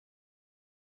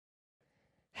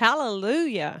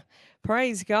Hallelujah.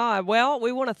 Praise God. Well,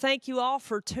 we want to thank you all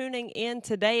for tuning in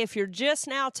today. If you're just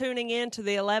now tuning in to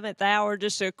the 11th hour,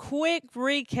 just a quick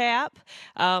recap.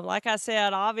 Like I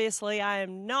said, obviously, I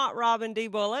am not Robin D.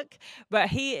 Bullock, but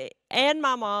he and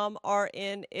my mom are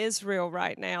in Israel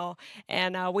right now.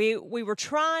 And we were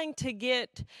trying to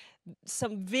get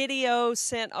some videos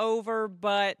sent over,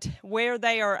 but where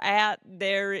they are at,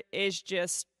 there is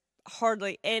just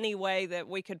hardly any way that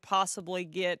we could possibly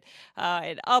get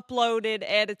it uploaded,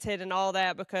 edited, and all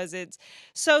that because it's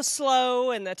so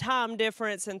slow and the time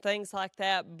difference and things like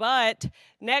that. But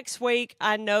next week,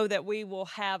 I know that we will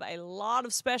have a lot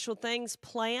of special things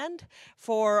planned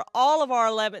for all of our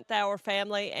 11th hour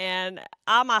family, and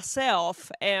I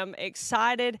myself am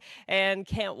excited and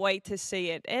can't wait to see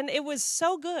it. And it was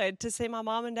so good to see my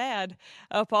mom and dad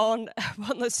up on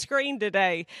the screen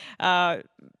today.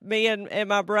 Me and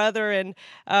my brother and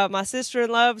my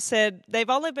sister-in-law said they've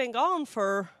only been gone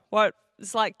for what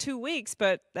it's like 2 weeks,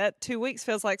 but that 2 weeks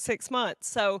feels like 6 months.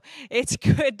 So it's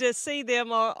good to see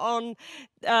them on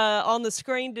the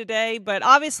screen today. But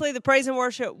obviously, the praise and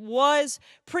worship was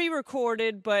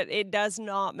pre-recorded, but it does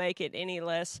not make it any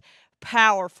less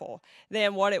powerful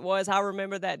than what it was. I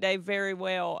remember that day very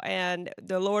well, and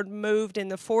the Lord moved in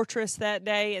the fortress that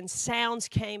day, and sounds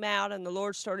came out, and the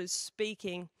Lord started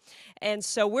speaking. And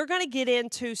so we're going to get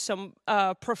into some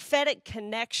prophetic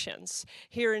connections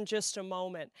here in just a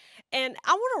moment. And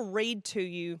I want to read to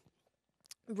you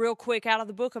real quick out of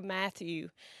the book of Matthew.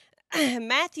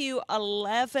 Matthew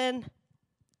 11,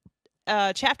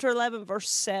 chapter 11, verse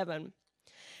 7.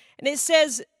 And it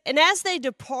says, "And as they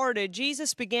departed,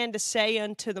 Jesus began to say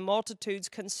unto the multitudes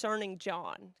concerning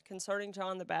John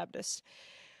the Baptist,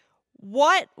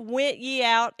 What went ye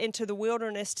out into the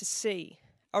wilderness to see?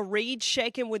 A reed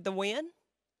shaken with the wind?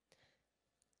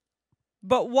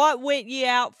 But what went ye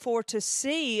out for to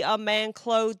see? A man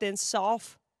clothed in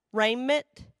soft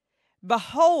raiment?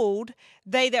 Behold,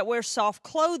 they that wear soft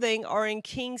clothing are in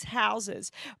kings'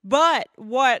 houses. But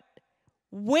what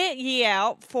went ye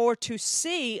out for to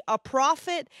see? A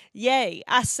prophet? Yea,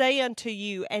 I say unto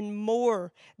you, and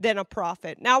more than a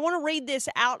prophet." Now, I want to read this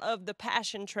out of the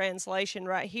Passion Translation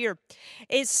right here.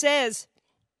 It says,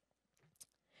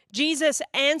 Jesus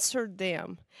answered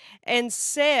them and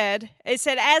said,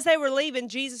 as they were leaving,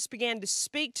 Jesus began to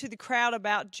speak to the crowd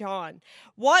about John.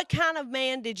 "What kind of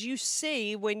man did you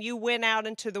see when you went out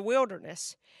into the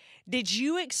wilderness? Did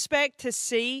you expect to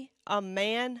see a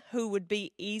man who would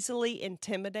be easily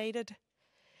intimidated?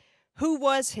 Who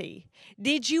was he?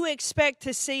 Did you expect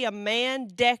to see a man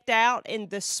decked out in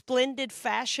the splendid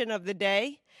fashion of the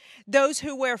day? Those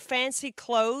who wear fancy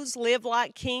clothes live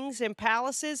like kings in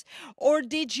palaces? Or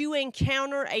did you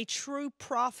encounter a true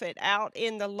prophet out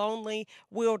in the lonely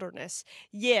wilderness?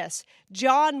 Yes,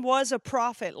 John was a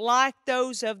prophet like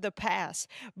those of the past,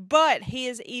 but he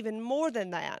is even more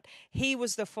than that. He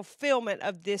was the fulfillment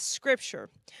of this scripture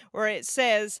where it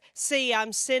says, See,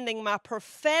 I'm sending my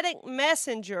prophetic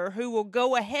messenger who will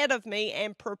go ahead of me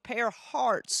and prepare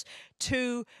hearts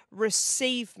to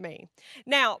receive me."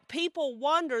 Now, people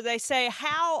wonder, they say,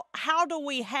 how do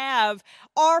we have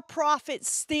our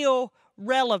prophets still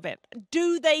relevant?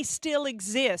 Do they still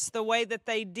exist the way that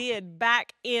they did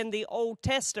back in the Old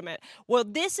Testament? Well,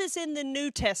 this is in the New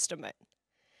Testament,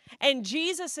 and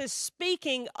Jesus is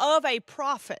speaking of a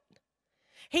prophet.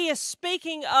 He is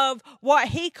speaking of what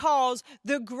he calls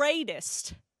the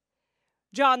greatest,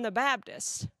 John the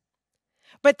Baptist.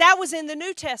 But that was in the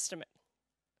New Testament.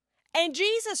 And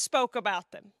Jesus spoke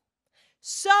about them.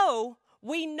 So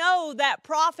we know that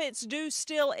prophets do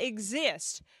still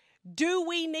exist. Do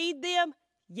we need them?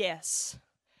 Yes.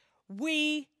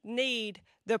 We need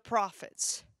the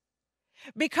prophets.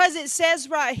 Because it says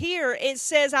right here, it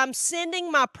says, I'm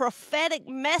sending my prophetic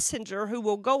messenger who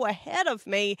will go ahead of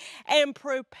me and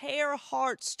prepare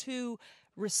hearts to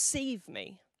receive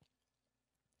me.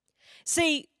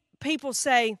 See, people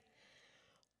say,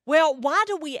 well, why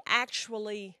do we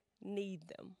actually need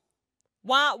them?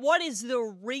 What is the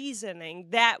reasoning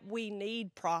that we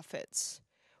need prophets?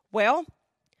 Well,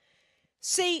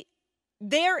 see,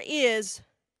 there is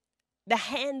the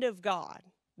hand of God,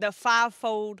 the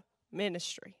fivefold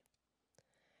ministry.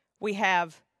 We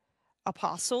have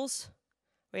apostles,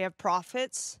 we have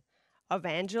prophets,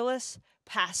 evangelists,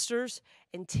 pastors,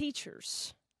 and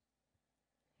teachers.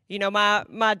 You know,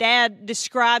 my dad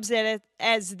describes it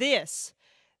as this: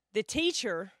 the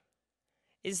teacher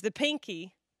is the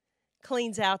pinky,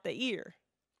 cleans out the ear.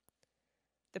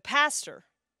 The pastor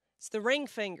is the ring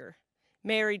finger,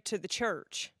 married to the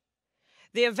church.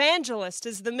 The evangelist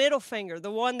is the middle finger, the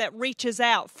one that reaches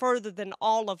out further than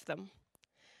all of them.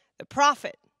 The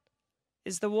prophet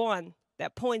is the one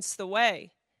that points the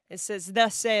way and says,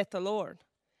 "Thus saith the Lord."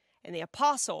 And the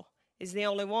apostle is the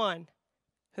only one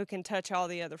who can touch all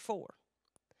the other four.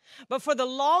 But for the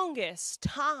longest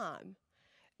time,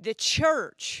 the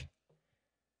church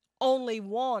only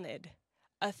wanted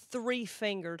a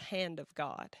three-fingered hand of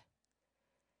God.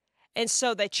 And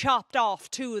so they chopped off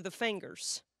two of the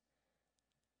fingers.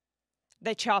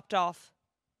 They chopped off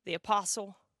the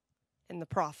apostle and the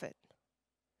prophet.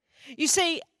 You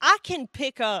see, I can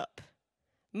pick up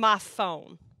my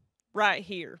phone right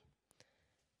here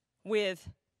with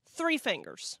three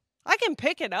fingers. I can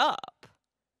pick it up.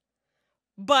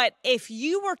 But if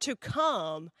you were to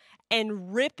come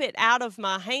and rip it out of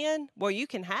my hand, well, you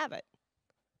can have it.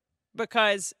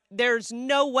 Because there's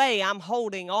no way I'm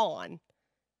holding on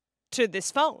to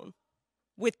this phone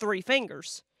with three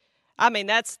fingers. I mean,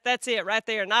 that's it right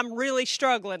there. And I'm really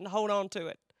struggling to hold on to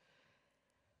it.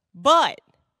 But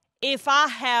if I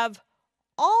have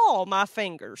all my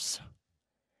fingers,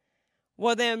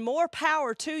 well, then more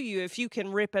power to you if you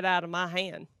can rip it out of my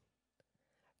hand.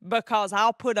 Because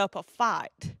I'll put up a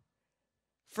fight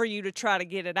for you to try to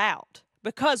get it out.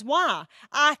 Because why?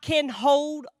 I can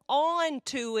hold on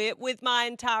to it with my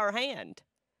entire hand.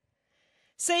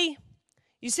 See,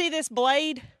 you see this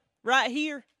blade right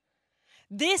here?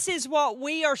 This is what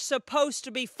we are supposed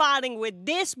to be fighting with.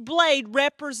 This blade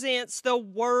represents the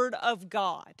Word of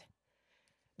God.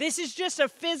 This is just a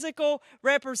physical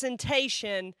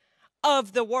representation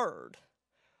of the Word.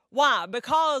 Why?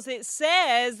 Because it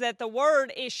says that the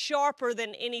Word is sharper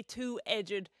than any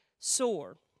two-edged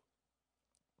sword.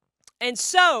 And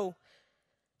so,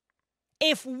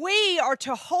 if we are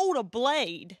to hold a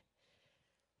blade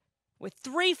with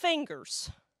three fingers,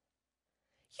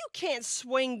 you can't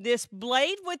swing this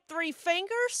blade with three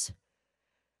fingers.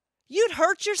 You'd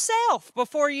hurt yourself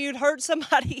before you'd hurt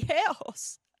somebody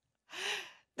else.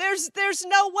 There's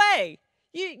no way.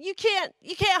 You can't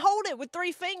hold it with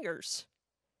three fingers.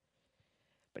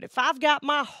 But if I've got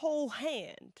my whole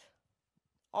hand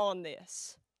on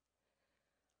this,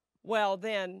 well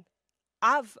then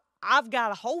I've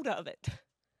got a hold of it.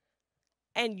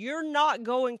 And you're not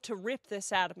going to rip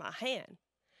this out of my hand.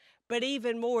 But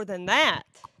even more than that,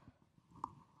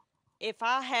 if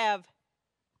I have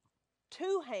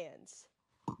two hands,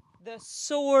 the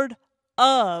sword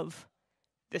of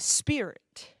the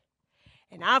Spirit,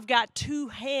 and I've got two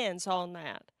hands on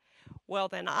that, well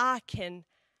then I can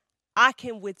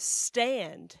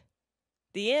withstand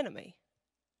the enemy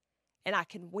and I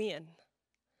can win.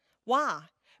 Why?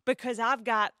 Because I've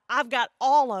got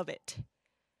all of it.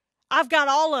 I've got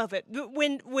all of it.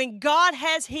 When God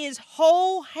has His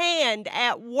whole hand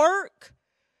at work,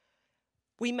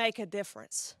 we make a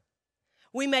difference.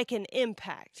 We make an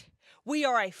impact. We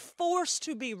are a force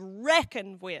to be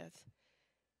reckoned with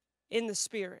in the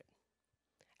Spirit.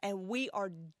 And we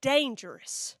are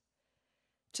dangerous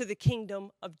to the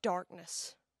kingdom of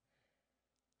darkness.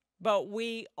 But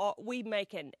we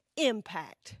make an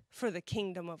impact for the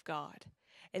kingdom of God.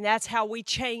 And that's how we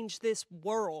change this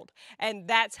world. And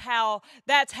that's how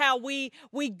we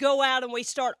go out and we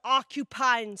start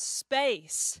occupying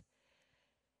space,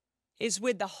 is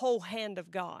with the whole hand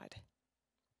of God.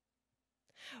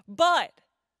 But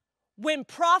when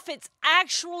prophets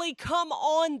actually come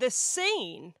on the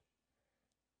scene,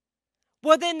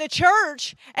 well, then the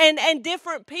church and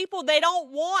different people, they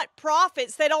don't want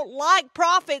prophets. They don't like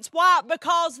prophets. Why?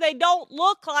 Because they don't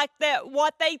look like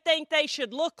what they think they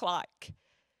should look like.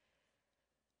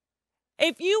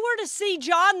 If you were to see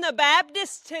John the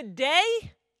Baptist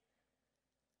today,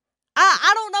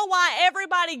 I don't know why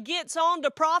everybody gets on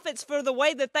to prophets for the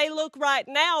way that they look right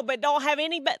now, but don't have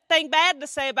anything bad to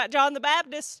say about John the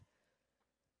Baptist.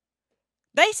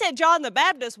 They said John the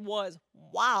Baptist was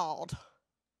wild.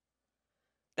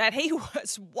 That he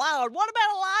was wild. What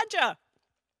about Elijah?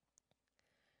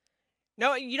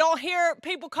 No, you don't hear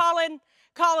people calling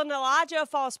Elijah a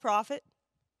false prophet.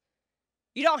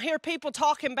 You don't hear people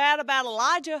talking bad about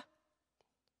Elijah.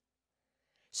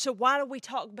 So why do we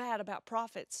talk bad about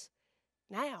prophets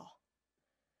now?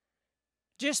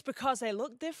 Just because they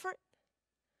look different?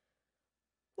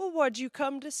 Well, what'd you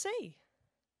come to see?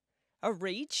 A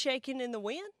reed shaking in the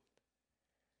wind?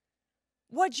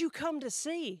 What'd you come to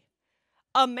see?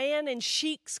 A man in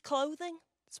sheep's clothing?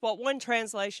 That's what one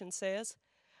translation says.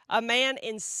 A man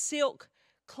in silk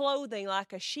clothing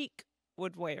like a sheik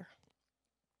would wear.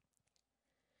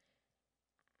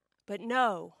 But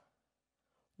no,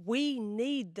 we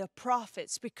need the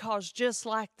prophets, because just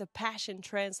like the Passion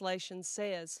Translation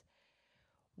says,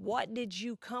 what did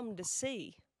you come to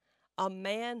see? A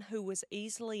man who was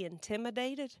easily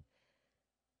intimidated?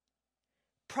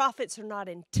 Prophets are not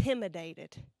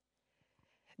intimidated.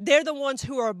 They're the ones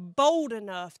who are bold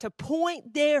enough to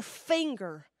point their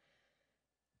finger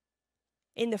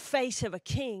in the face of a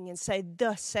king and say,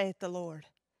 "Thus saith the Lord."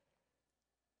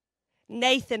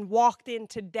 Nathan walked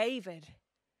into David,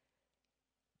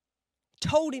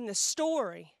 told him the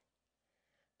story,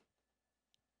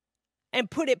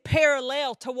 and put it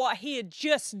parallel to what he had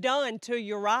just done to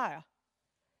Uriah.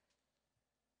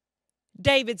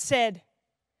 David said,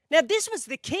 now this was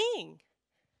the king.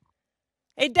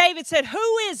 And David said,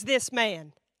 "Who is this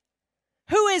man?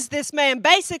 Who is this man?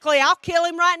 Basically, I'll kill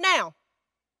him right now.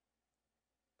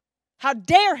 How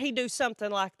dare he do something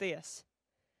like this?"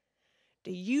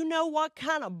 Do you know what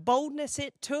kind of boldness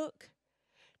it took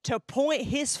to point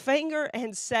his finger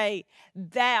and say,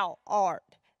 "Thou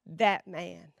art that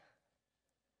man"?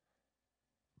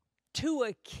 To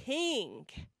a king.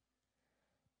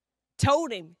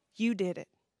 Told him, "You did it.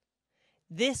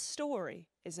 This story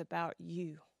is about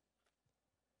you."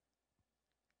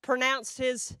 Pronounced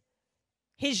his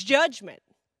judgment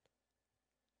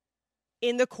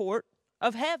in the court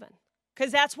of heaven.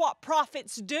 Because that's what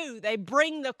prophets do. They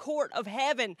bring the court of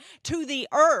heaven to the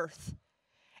earth.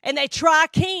 And they try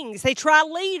kings. They try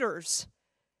leaders.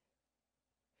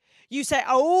 You say,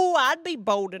 "Oh, I'd be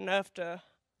bold enough to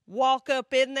walk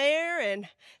up in there and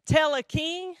tell a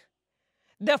king."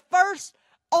 The first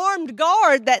armed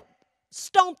guard that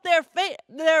stomped their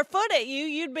foot at you,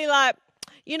 you'd be like,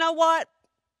 "You know what?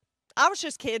 I was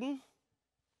just kidding.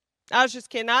 I was just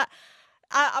kidding.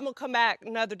 I'm going to come back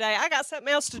another day. I got something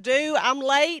else to do. I'm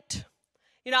late.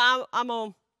 You know,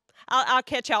 I'll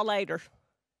catch y'all later."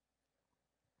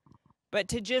 But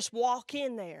to just walk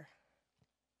in there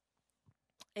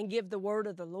and give the word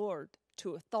of the Lord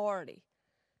to authority,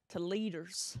 to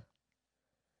leaders,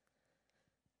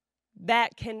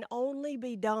 that can only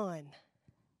be done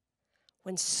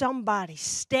when somebody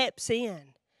steps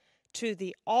in to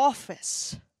the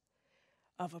office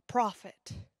of a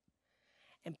prophet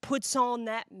and puts on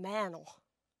that mantle.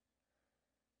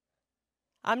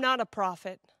 I'm not a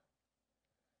prophet.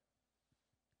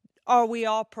 Are we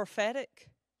all prophetic?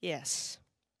 Yes.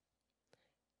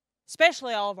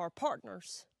 Especially all of our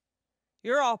partners.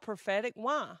 You're all prophetic.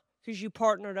 Why? Because you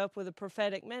partnered up with a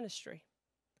prophetic ministry.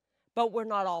 But we're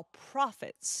not all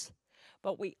prophets.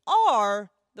 But we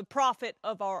are the prophet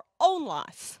of our own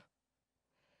life.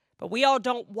 But we all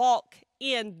don't walk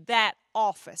in that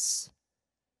office.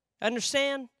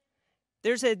 Understand?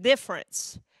 There's a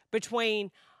difference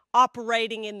between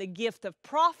operating in the gift of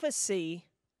prophecy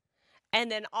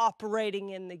and then operating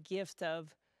in the gift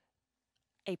of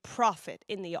a prophet,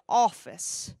 in the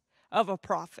office of a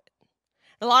prophet.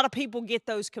 A lot of people get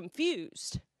those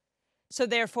confused. So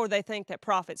therefore they think that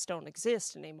prophets don't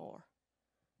exist anymore.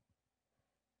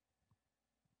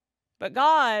 But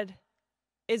God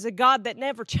is a God that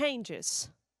never changes.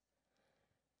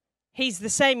 He's the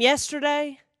same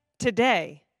yesterday,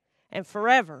 today, and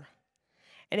forever.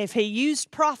 And if he used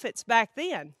prophets back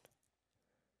then,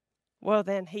 well,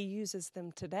 then he uses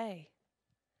them today.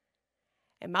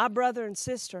 And my brother and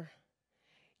sister,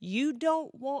 you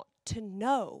don't want to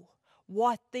know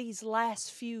what these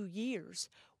last few years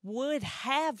would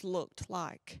have looked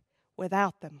like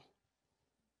without them.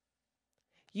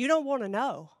 You don't want to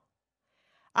know.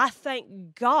 I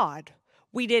thank God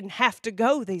we didn't have to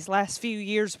go these last few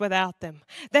years without them.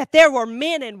 That there were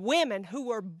men and women who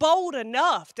were bold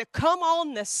enough to come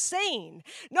on the scene,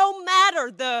 no matter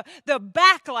the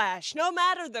backlash, no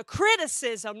matter the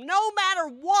criticism, no matter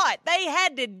what they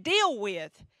had to deal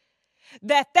with,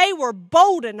 that they were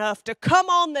bold enough to come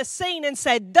on the scene and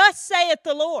say, "Thus saith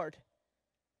the Lord,"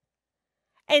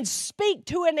 and speak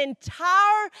to an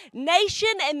entire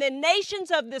nation and the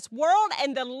nations of this world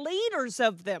and the leaders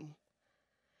of them.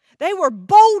 They were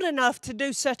bold enough to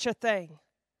do such a thing.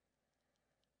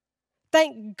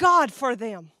 Thank God for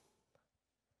them.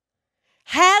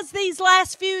 Has these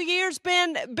last few years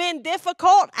been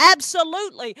difficult?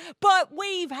 Absolutely. But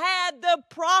we've had the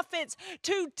prophets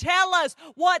to tell us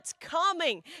what's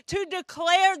coming, to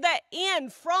declare the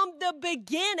end from the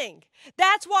beginning.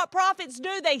 That's what prophets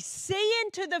do. They see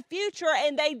into the future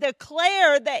and they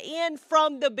declare the end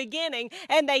from the beginning.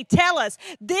 And they tell us,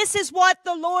 this is what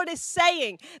the Lord is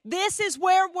saying. This is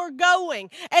where we're going.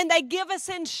 And they give us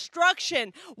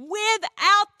instruction.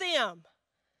 Without them,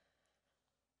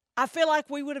 I feel like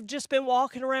we would have just been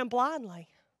walking around blindly.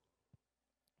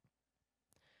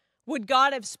 Would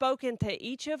God have spoken to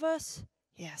each of us?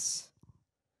 Yes.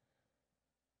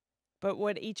 But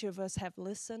would each of us have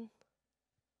listened?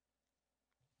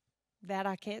 That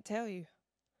I can't tell you.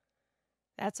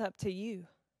 That's up to you.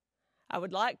 I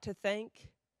would like to think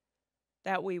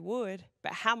that we would,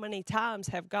 but how many times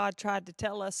have God tried to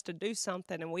tell us to do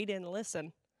something and we didn't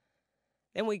listen?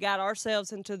 Then we got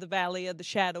ourselves into the valley of the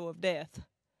shadow of death.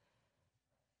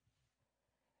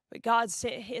 But God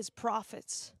sent his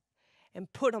prophets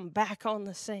and put them back on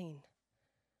the scene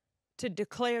to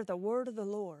declare the word of the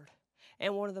Lord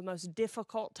in one of the most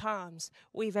difficult times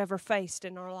we've ever faced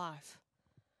in our life.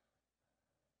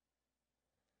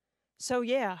 So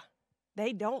yeah,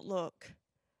 they don't look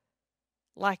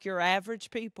like your average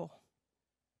people.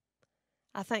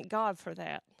 I thank God for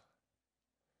that.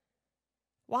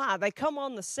 Why? They come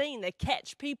on the scene, they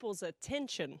catch people's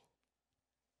attention.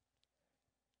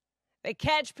 They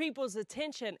catch people's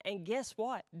attention, and guess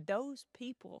what? Those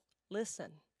people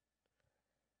listen.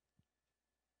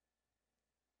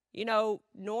 You know,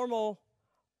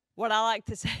 what I like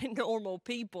to say, normal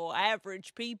people,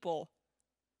 average people,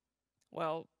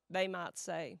 well, they might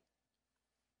say,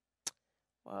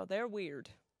 well, they're weird.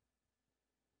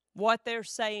 What they're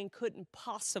saying couldn't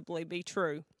possibly be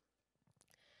true.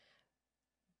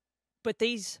 But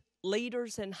these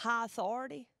leaders in high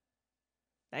authority,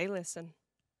 they listen.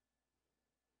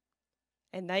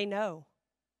 And they know.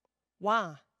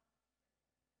 Why?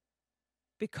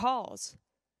 Because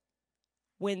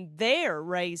when they're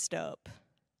raised up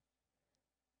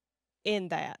in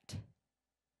that,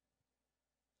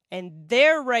 and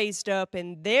they're raised up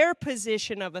in their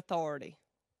position of authority,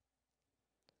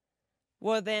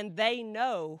 well, then they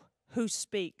know who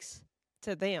speaks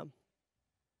to them.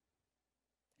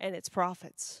 And it's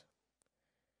prophets.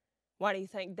 Why do you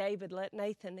think David let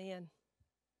Nathan in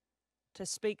to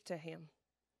speak to him?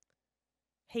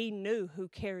 He knew who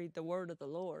carried the word of the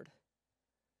Lord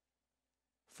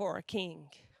for a king.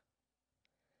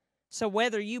 So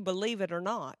whether you believe it or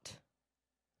not,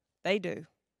 they do.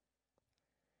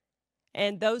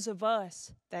 And those of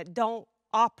us that don't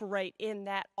operate in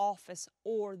that office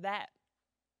or that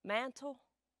mantle,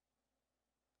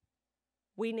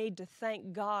 we need to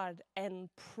thank God and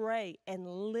pray and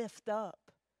lift up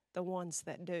the ones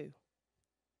that do.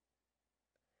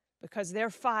 Because they're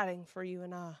fighting for you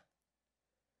and I.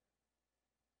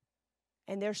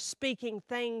 And they're speaking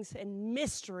things and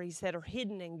mysteries that are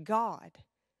hidden in God.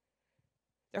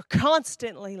 They're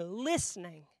constantly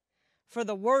listening for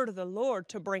the word of the Lord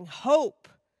to bring hope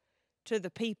to the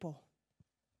people.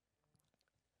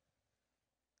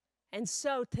 And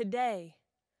so today,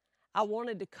 I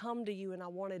wanted to come to you and I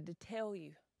wanted to tell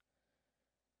you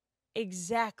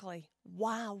exactly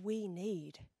why we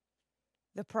need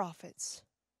the prophets.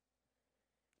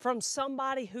 From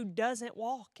somebody who doesn't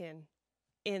walk in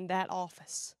that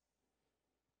office.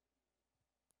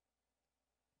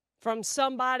 From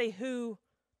somebody who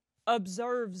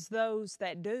observes those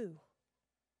that do.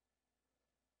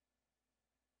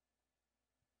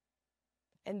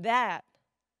 And that,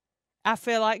 I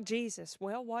feel like Jesus.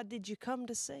 Well, what did you come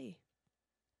to see?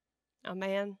 A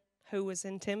man who was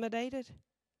intimidated?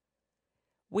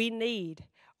 We need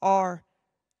our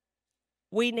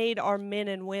men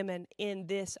and women in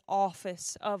this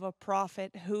office of a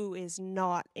prophet who is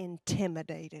not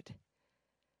intimidated.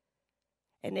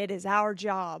 And it is our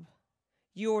job,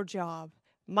 your job,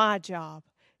 my job,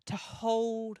 to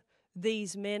hold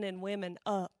these men and women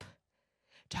up,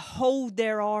 to hold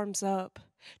their arms up,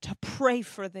 to pray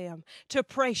for them, to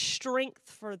pray strength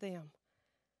for them.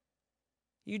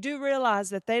 You do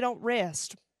realize that they don't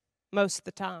rest most of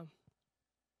the time.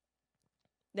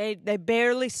 They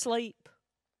barely sleep.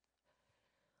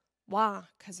 Why?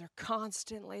 Because they're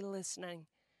constantly listening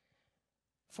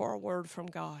for a word from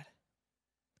God,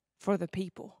 for the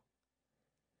people,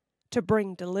 to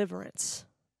bring deliverance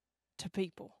to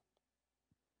people.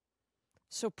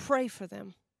 So pray for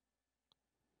them.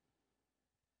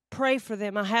 Pray for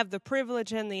them. I have the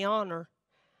privilege and the honor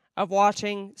of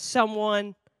watching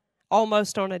someone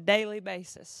almost on a daily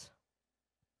basis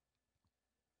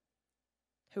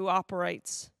who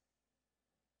operates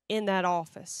in that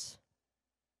office.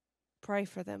 Pray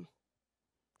for them.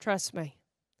 Trust me.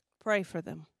 Pray for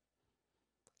them.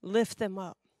 Lift them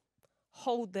up.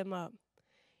 Hold them up.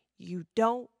 You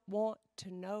don't want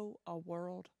to know a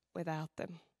world without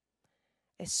them,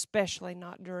 especially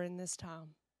not during this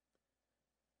time.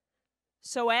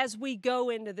 So as we go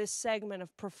into this segment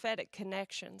of prophetic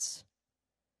connections,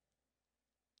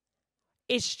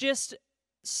 it's just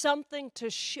something to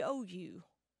show you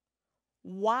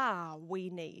why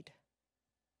we need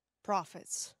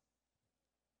prophets.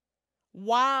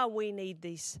 Why we need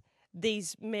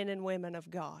these men and women of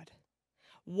God.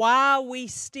 Why we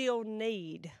still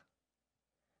need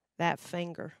that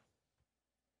finger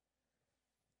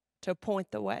to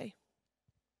point the way.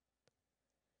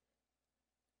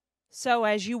 So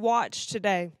as you watch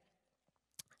today,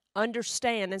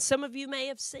 Understand, and some of you may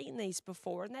have seen these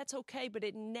before, and that's okay, but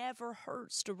it never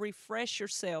hurts to refresh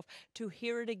yourself, to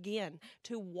hear it again,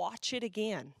 to watch it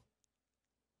again.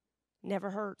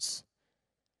 Never hurts.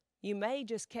 You may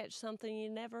just catch something you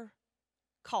never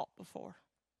caught before.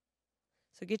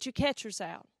 So get your catchers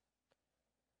out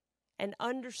and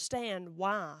understand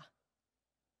why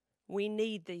we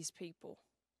need these people.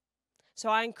 So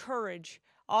I encourage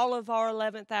all of our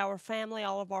 11th hour family,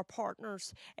 all of our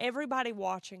partners, everybody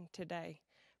watching today,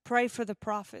 pray for the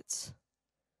prophets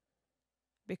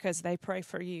because they pray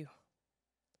for you.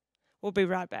 We'll be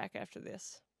right back after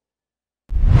this.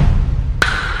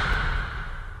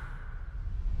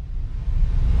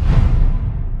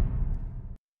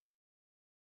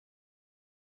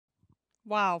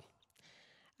 Wow.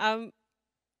 I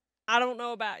don't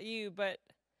know about you, but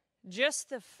just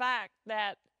the fact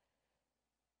that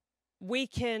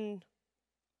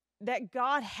that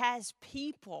God has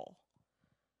people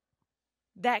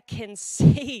that can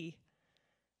see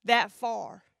that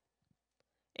far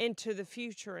into the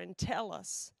future and tell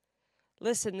us,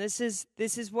 listen, this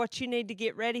is what you need to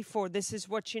get ready for. This is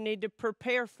what you need to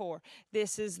prepare for.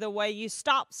 This is the way you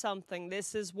stop something.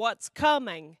 This is what's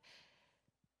coming.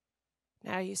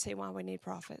 Now you see why we need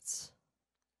prophets.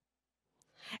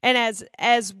 And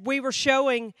as we were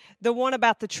showing the one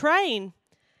about the train,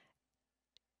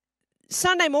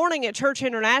 Sunday morning at Church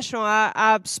International,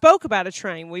 I spoke about a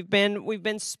train. We've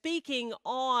been speaking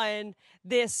on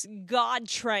this God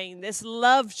train, this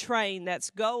love train that's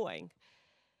going.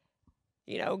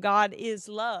 You know, God is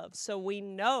love, so we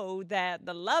know that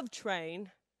the love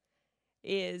train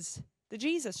is the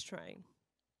Jesus train.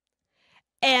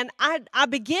 And I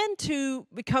began to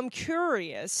become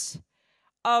curious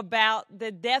about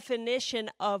the definition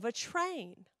of a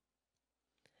train.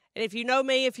 And if you know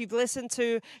me, if you've listened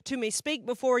to me speak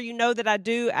before, you know that I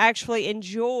do actually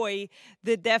enjoy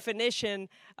the definition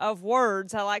of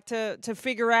words. I like to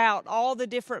figure out all the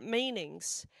different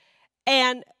meanings.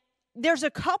 And there's a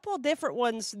couple different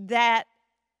ones that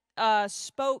really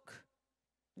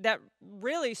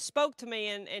spoke to me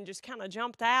and just kind of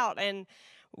jumped out and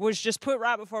was just put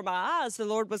right before my eyes. The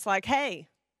Lord was like, hey,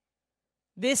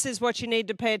 this is what you need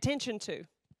to pay attention to.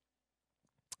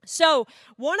 So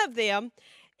one of them,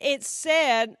 it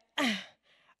said,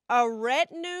 a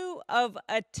retinue of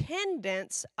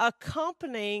attendants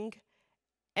accompanying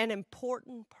an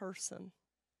important person.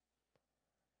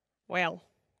 Well,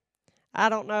 I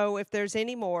don't know if there's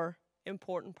any more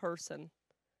important person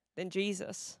than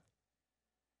Jesus.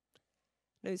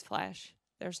 Newsflash,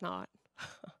 there's not.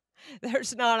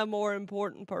 There's not a more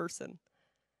important person.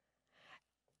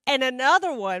 And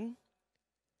another one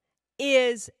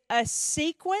is a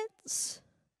sequence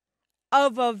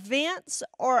of events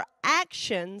or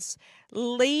actions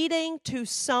leading to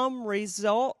some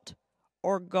result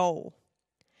or goal.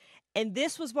 And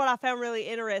this was what I found really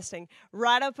interesting.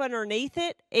 Right up underneath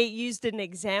it, it used an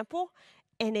example,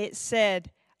 and it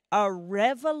said, a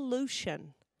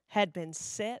revolution had been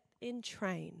set in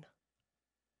train.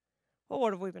 Well,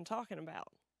 what have we been talking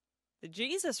about? The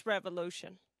Jesus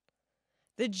revolution.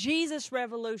 The Jesus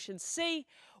revolution. See,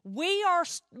 we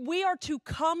are to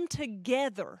come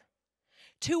together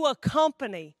to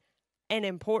accompany an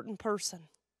important person.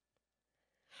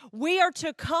 We are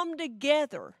to come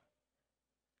together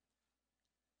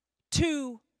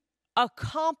to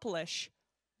accomplish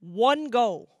one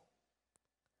goal.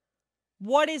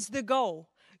 What is the goal?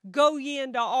 Go ye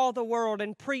into all the world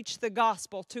and preach the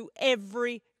gospel to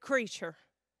every creature.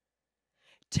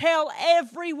 Tell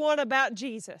everyone about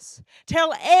Jesus.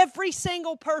 Tell every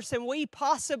single person we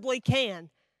possibly can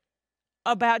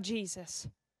about Jesus.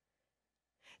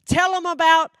 Tell them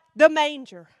about the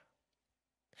manger.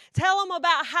 Tell them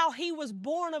about how he was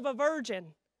born of a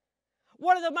virgin.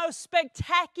 One of the most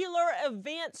spectacular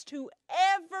events to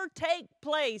ever take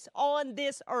place on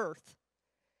this earth.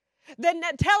 Then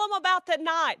tell them about the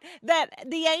night that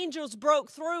the angels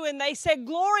broke through and they said,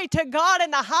 glory to God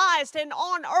in the highest, and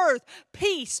on earth,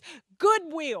 peace,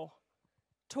 goodwill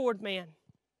toward men.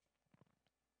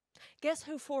 Guess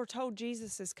who foretold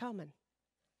Jesus is coming?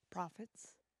 Prophets.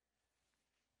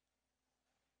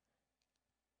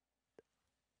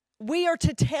 We are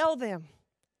to tell them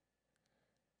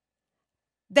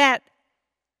that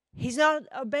he's not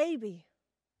a baby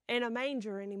in a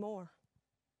manger anymore.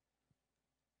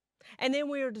 And then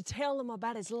we are to tell them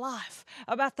about his life,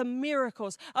 about the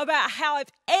miracles, about how if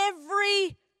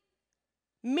every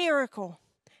miracle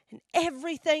and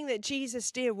everything that Jesus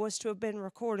did was to have been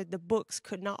recorded, the books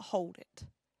could not hold it.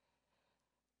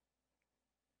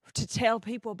 To tell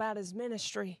people about his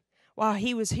ministry while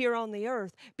he was here on the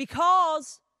earth,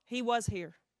 because he was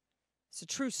here. It's a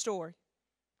true story.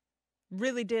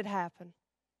 really did happen.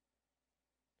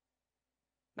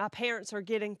 My parents are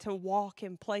getting to walk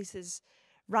in places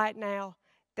right now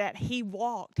that he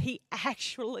walked. He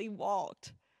actually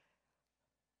walked.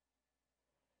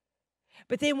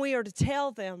 But then we are to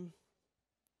tell them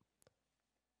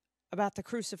about the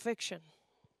crucifixion.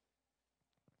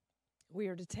 We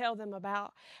are to tell them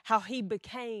about how he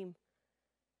became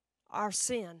our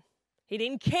sin. He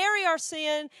didn't carry our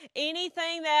sin.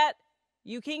 Anything that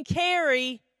you can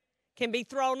carry can be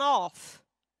thrown off.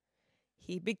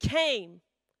 He became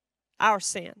our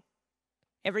sin.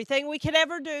 Everything we could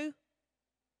ever do,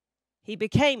 he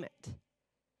became it.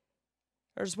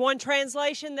 There's one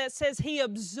translation that says he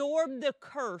absorbed the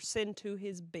curse into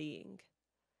his being.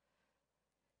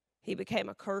 He became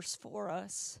a curse for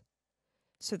us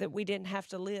so that we didn't have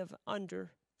to live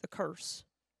under the curse.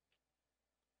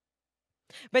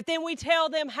 But then we tell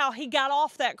them how he got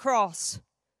off that cross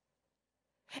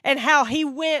and how he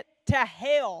went to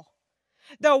hell.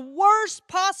 The worst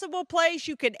possible place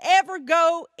you could ever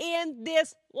go in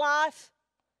this life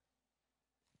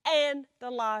and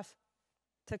the life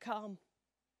to come.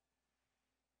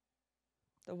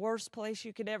 The worst place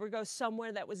you could ever go,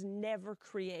 somewhere that was never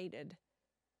created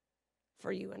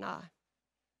for you and I.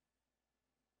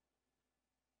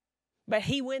 But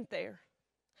he went there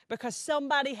because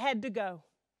somebody had to go.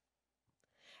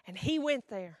 And he went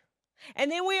there.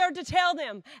 And then we are to tell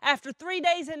them after 3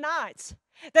 days and nights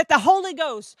that the Holy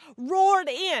Ghost roared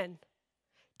in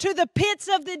to the pits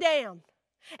of the damned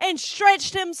and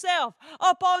stretched himself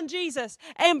upon Jesus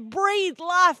and breathed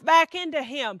life back into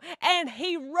him. And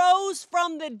he rose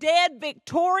from the dead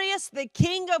victorious, the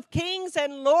King of kings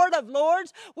and Lord of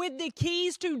lords, with the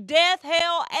keys to death,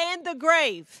 hell, and the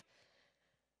grave.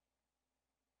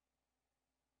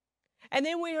 And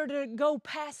then we are to go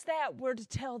past that. We're to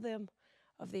tell them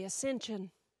of the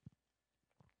ascension.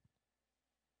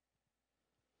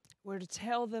 We're to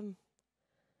tell them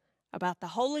about the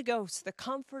Holy Ghost, the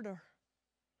Comforter,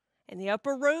 in the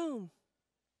upper room.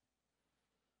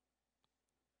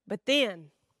 But then,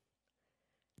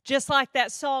 just like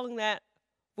that song that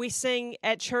we sing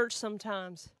at church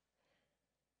sometimes,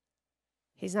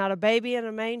 he's not a baby in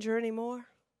a manger anymore.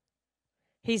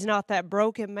 He's not that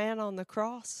broken man on the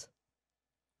cross.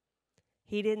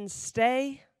 He didn't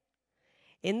stay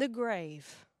in the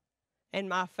grave. And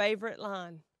my favorite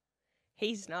line,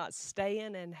 he's not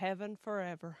staying in heaven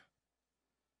forever.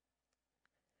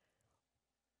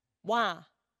 Why?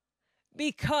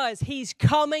 Because he's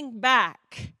coming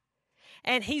back.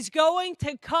 And he's going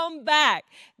to come back.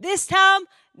 This time,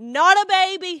 not a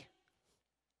baby.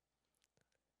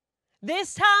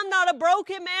 This time, not a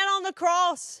broken man on the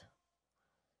cross.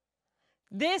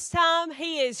 This time,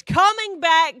 he is coming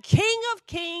back, King of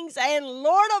kings and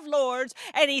Lord of lords,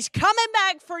 and he's coming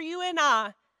back for you and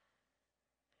I.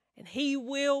 And he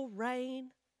will reign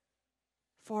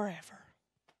forever.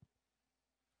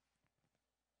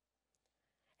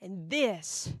 And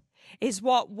this is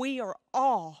what we are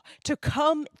all to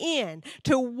come in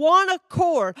to one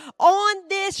accord on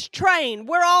this train.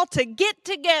 We're all to get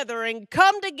together and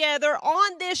come together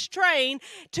on this train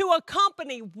to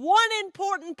accompany one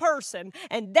important person,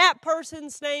 and that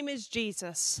person's name is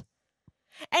Jesus.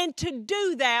 And to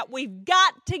do that, we've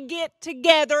got to get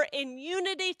together in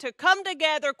unity, to come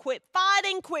together, quit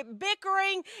fighting, quit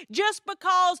bickering, just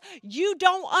because you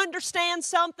don't understand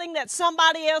something that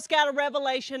somebody else got a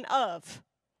revelation of.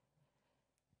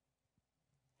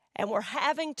 And we're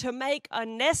having to make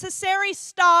unnecessary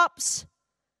stops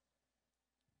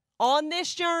on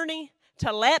this journey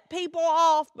to let people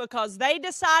off because they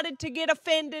decided to get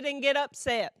offended and get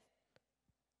upset.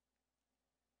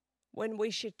 When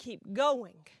we should keep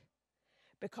going,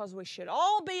 because we should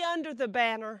all be under the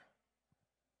banner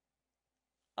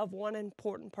of one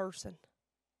important person.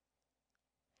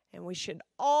 And we should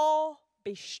all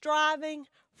be striving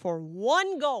for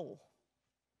one goal.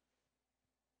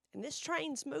 And this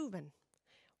train's moving.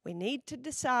 We need to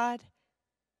decide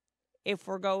if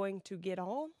we're going to get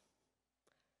on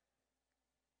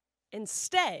and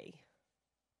stay.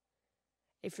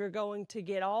 If you're going to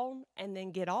get on and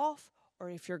then get off, or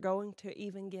if you're going to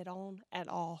even get on at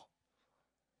all.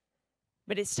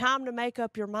 But it's time to make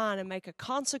up your mind and make a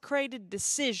consecrated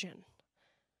decision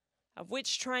of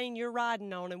which train you're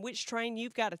riding on and which train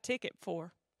you've got a ticket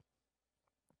for.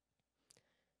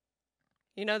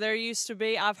 You know, there used to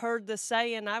be, I've heard the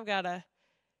saying, I've got a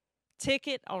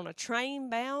ticket on a train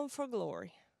bound for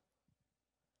glory.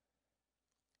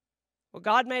 Well,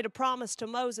 God made a promise to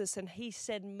Moses, and he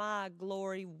said, my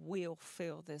glory will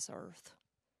fill this earth.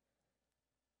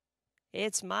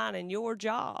 It's mine and your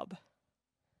job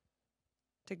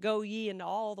to go ye into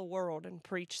all the world and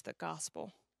preach the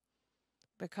gospel.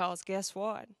 Because guess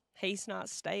what? He's not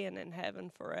staying in heaven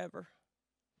forever.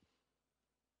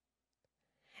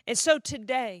 And so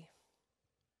today,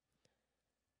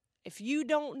 if you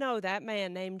don't know that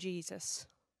man named Jesus,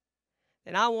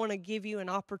 then I want to give you an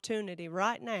opportunity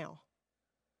right now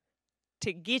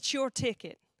to get your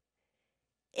ticket.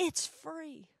 It's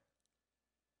free.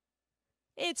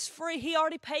 It's free. He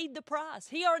already paid the price.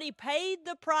 He already paid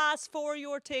the price for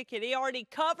your ticket. He already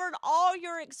covered all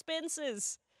your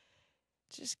expenses.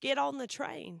 Just get on the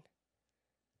train.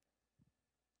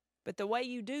 But the way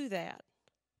you do that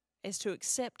is to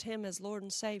accept Him as Lord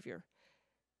and Savior.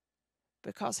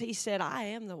 Because He said, I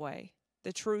am the way,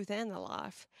 the truth, and the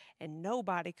life. And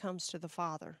nobody comes to the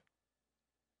Father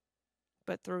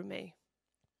but through me.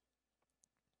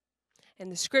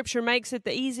 And the Scripture makes it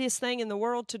the easiest thing in the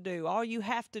world to do. All you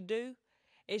have to do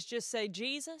is just say,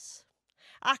 Jesus,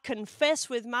 I confess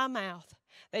with my mouth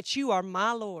that you are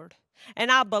my Lord.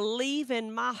 And I believe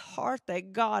in my heart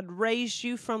that God raised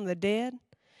you from the dead.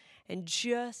 And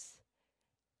just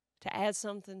to add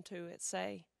something to it,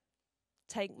 say,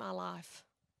 take my life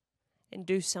and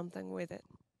do something with it.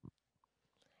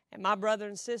 And my brother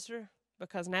and sister,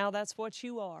 because now that's what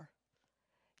you are.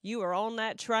 You are on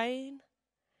that train.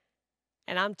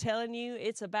 And I'm telling you,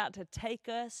 it's about to take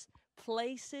us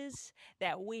places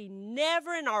that we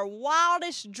never in our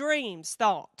wildest dreams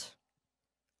thought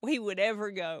we would ever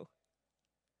go.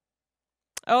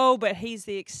 Oh, but He's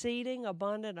the exceeding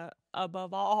abundant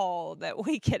above all that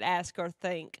we could ask or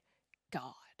think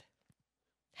God.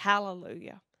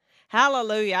 Hallelujah.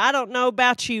 Hallelujah. I don't know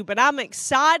about you, but I'm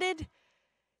excited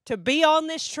to be on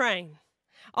this train,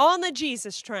 on the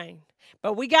Jesus train.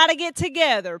 But we got to get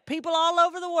together. People all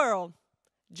over the world,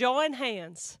 join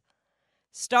hands,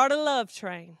 start a love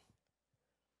train.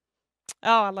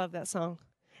 Oh, I love that song.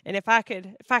 And if I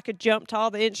could jump to all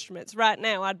the instruments right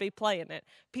now, I'd be playing it.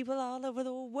 People all over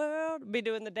the world be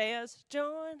doing the dance.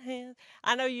 Join hands.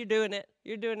 I know you're doing it.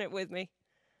 You're doing it with me.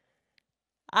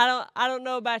 I don't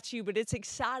know about you, but it's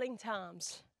exciting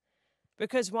times.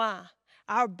 Because why?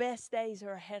 Our best days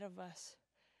are ahead of us.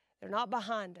 They're not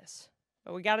behind us.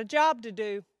 But we got a job to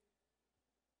do.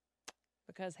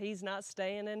 Because He's not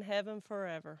staying in heaven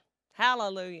forever.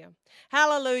 Hallelujah.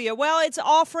 Hallelujah. Well, it's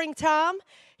offering time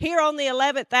here on the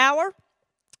 11th hour.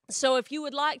 So if you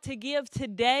would like to give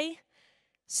today,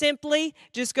 simply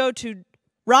just go to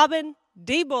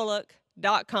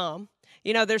robindbullock.com.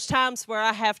 You know, there's times where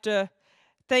I have to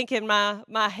think in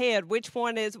my head,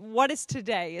 what is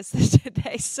today? Is this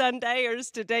today Sunday or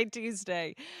is today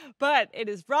Tuesday? But it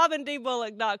is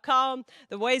robindbullock.com.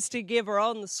 The ways to give are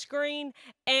on the screen,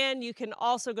 and you can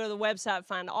also go to the website,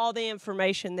 find all the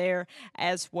information there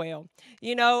as well.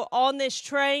 You know, on this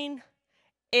train,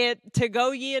 to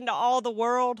go ye into all the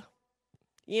world,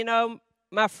 you know,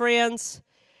 my friends,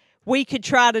 we could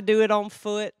try to do it on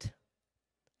foot,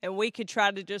 and we could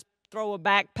try to just throw a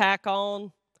backpack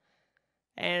on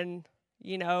and,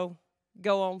 you know,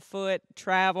 go on foot,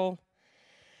 travel.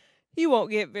 You won't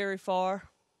get very far.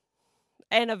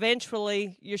 And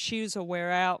eventually your shoes will wear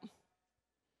out.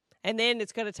 And then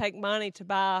it's going to take money to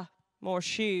buy more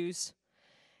shoes.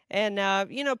 And,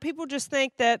 you know, people just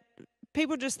think that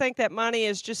money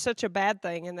is just such a bad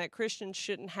thing and that Christians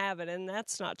shouldn't have it. And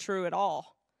that's not true at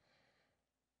all.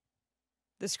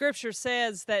 The Scripture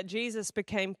says that Jesus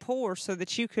became poor so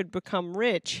that you could become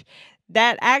rich.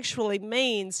 That actually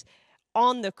means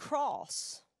on the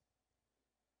cross,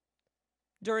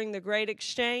 during the Great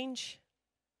Exchange,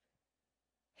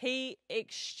 He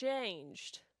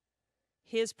exchanged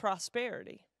His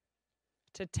prosperity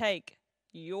to take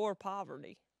your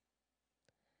poverty.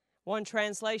 One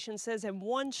translation says, in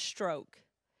one stroke,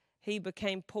 He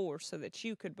became poor so that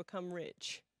you could become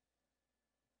rich.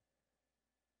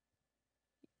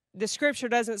 The Scripture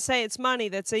doesn't say it's money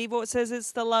that's evil. It says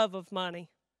it's the love of money.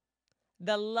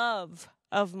 The love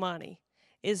of money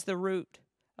is the root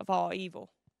of all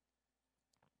evil.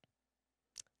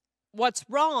 What's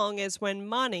wrong is when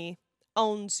money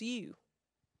owns you.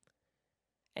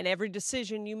 And every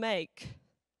decision you make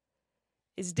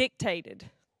is dictated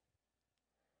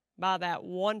by that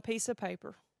one piece of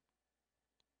paper.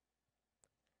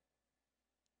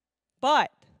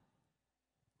 But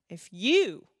if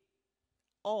you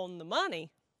own the money,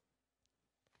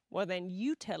 well, then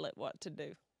you tell it what to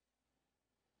do.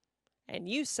 And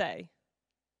you say,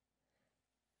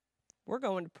 we're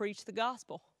going to preach the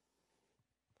gospel.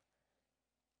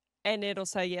 And it'll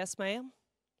say, yes, ma'am,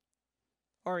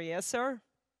 or yes, sir.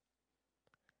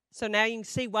 So now you can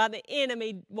see why the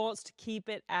enemy wants to keep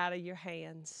it out of your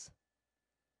hands.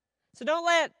 So don't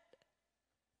let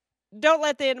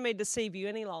the enemy deceive you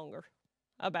any longer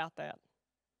about that.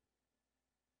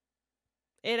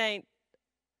 It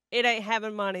ain't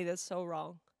having money that's so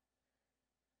wrong.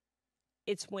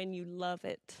 It's when you love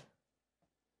it.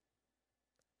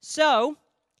 So,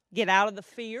 get out of the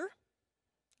fear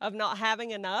of not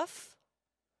having enough.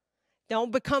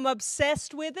 Don't become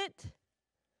obsessed with it.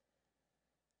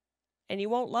 And you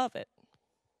won't love it.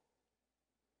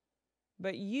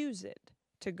 But use it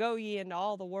to go ye into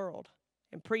all the world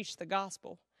and preach the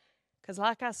gospel. Because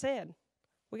like I said,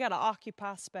 we got to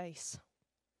occupy space.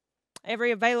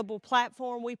 Every available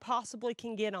platform we possibly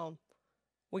can get on,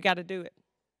 we got to do it.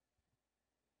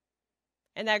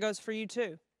 And that goes for you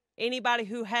too. Anybody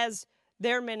who has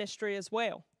their ministry as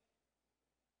well,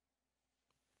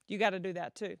 you got to do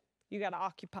that too. You got to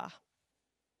occupy.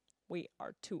 We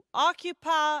are to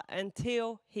occupy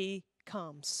until he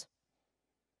comes.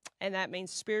 And that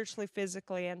means spiritually,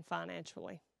 physically, and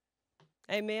financially.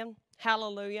 Amen.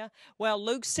 Hallelujah. Well,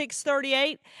 Luke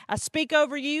 6:38, I speak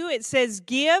over you. It says,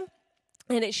 give,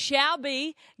 and it shall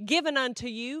be given unto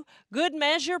you. Good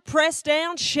measure, pressed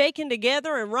down, shaken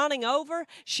together, and running over,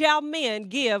 shall men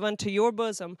give unto your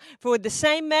bosom. For with the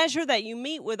same measure that you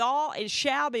meet withal, it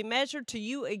shall be measured to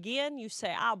you again. You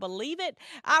say, I believe it,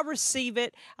 I receive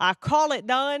it, I call it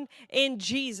done in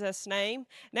Jesus' name.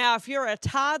 Now, if you're a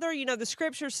tither, you know the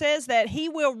scripture says that he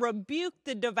will rebuke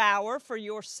the devourer for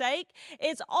your sake.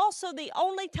 It's also the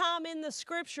only time in the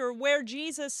scripture where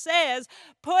Jesus says,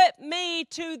 put me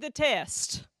to the test.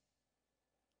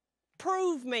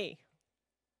 Prove me.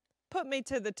 Put me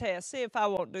to the test. See if I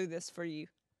won't do this for you.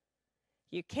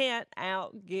 You can't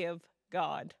outgive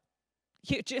God.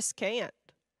 You just can't.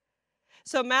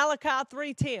 So Malachi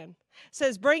 3:10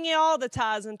 says, bring ye all the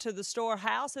tithes into the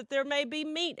storehouse, that there may be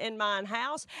meat in mine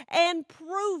house, and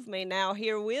prove me now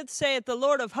herewith, saith the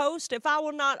Lord of hosts, if I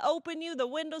will not open you the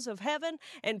windows of heaven,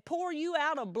 and pour you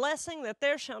out a blessing, that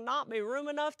there shall not be room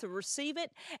enough to receive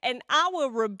it. And I will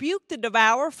rebuke the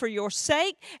devourer for your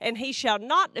sake, and he shall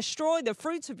not destroy the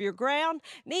fruits of your ground,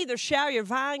 neither shall your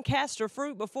vine cast her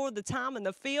fruit before the time in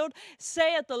the field,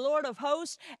 saith the Lord of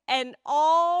hosts, and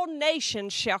all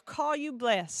nations shall call you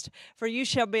blessed, for you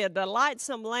shall be a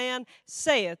delightsome land,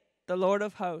 saith the Lord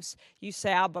of hosts. You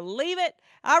say, I believe it,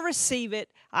 I receive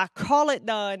it, I call it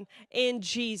done in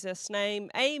Jesus' name.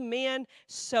 Amen.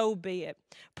 So be it.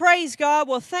 Praise God.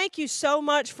 Well, thank you so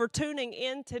much for tuning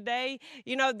in today.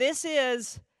 You know, this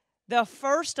is the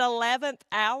first 11th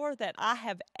hour that I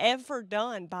have ever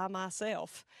done by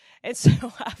myself. And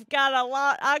so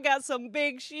I got some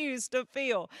big shoes to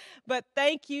fill. But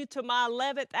thank you to my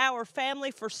 11th hour family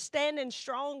for standing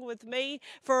strong with me,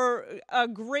 for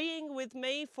agreeing with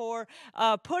me, for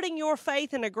putting your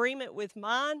faith in agreement with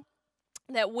mine,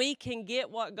 that we can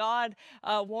get what God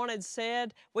wanted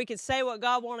said. We can say what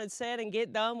God wanted said and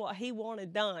get done what he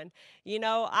wanted done. You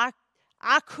know, I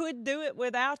could do it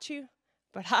without you,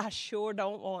 but I sure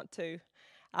don't want to.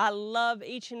 I love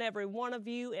each and every one of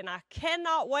you, and I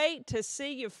cannot wait to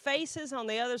see your faces on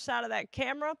the other side of that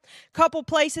camera. Couple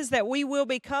places that we will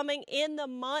be coming in the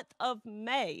month of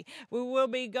May. We will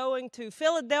be going to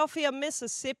Philadelphia,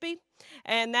 Mississippi,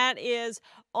 and that is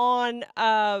on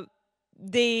I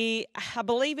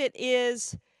believe it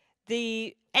is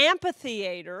the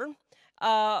amphitheater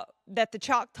that the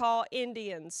Choctaw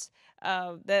Indians,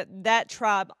 that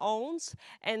tribe owns.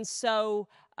 And so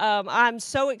I'm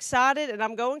so excited, and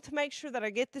I'm going to make sure that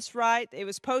I get this right. It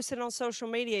was posted on social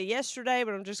media yesterday,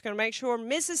 but I'm just going to make sure.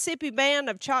 Mississippi Band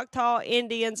of Choctaw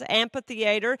Indians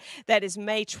Amphitheater. That is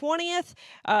May 20th.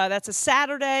 That's a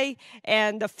Saturday,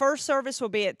 and the first service will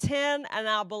be at 10, and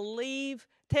I believe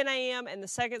 10 a.m., and the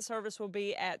second service will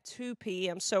be at 2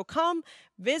 p.m. So come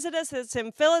visit us. It's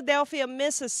in Philadelphia,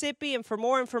 Mississippi, and for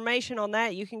more information on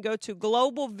that, you can go to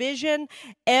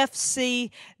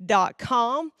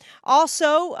globalvisionfc.com.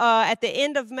 Also, at the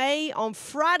end of May, on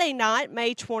Friday night,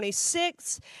 May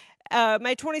 26th,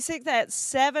 at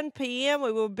 7 p.m.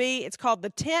 we will be, it's called the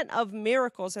Tent of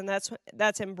Miracles, and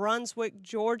that's in Brunswick,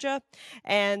 Georgia,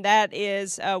 and that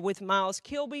is with Miles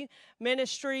Kilby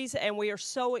Ministries, and we are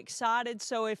so excited.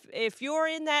 So if you're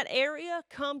in that area,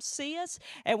 come see us,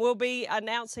 and we'll be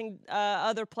announcing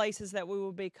other places that we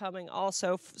will be coming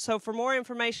also. So for more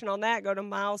information on that, go to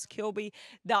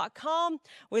mileskilby.com.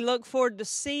 We look forward to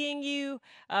seeing you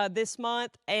this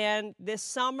month and this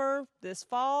summer, this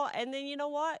fall, and then you know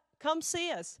what? Come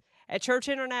see us at Church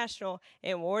International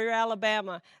in Warrior,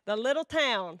 Alabama, the little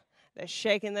town that's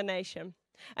shaking the nation.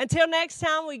 Until next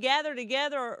time we gather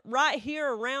together right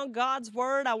here around God's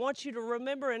Word, I want you to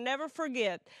remember and never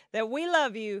forget that we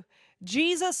love you.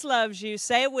 Jesus loves you.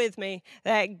 Say it with me,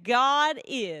 that God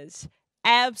is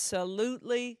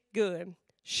absolutely good.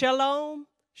 Shalom,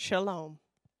 shalom.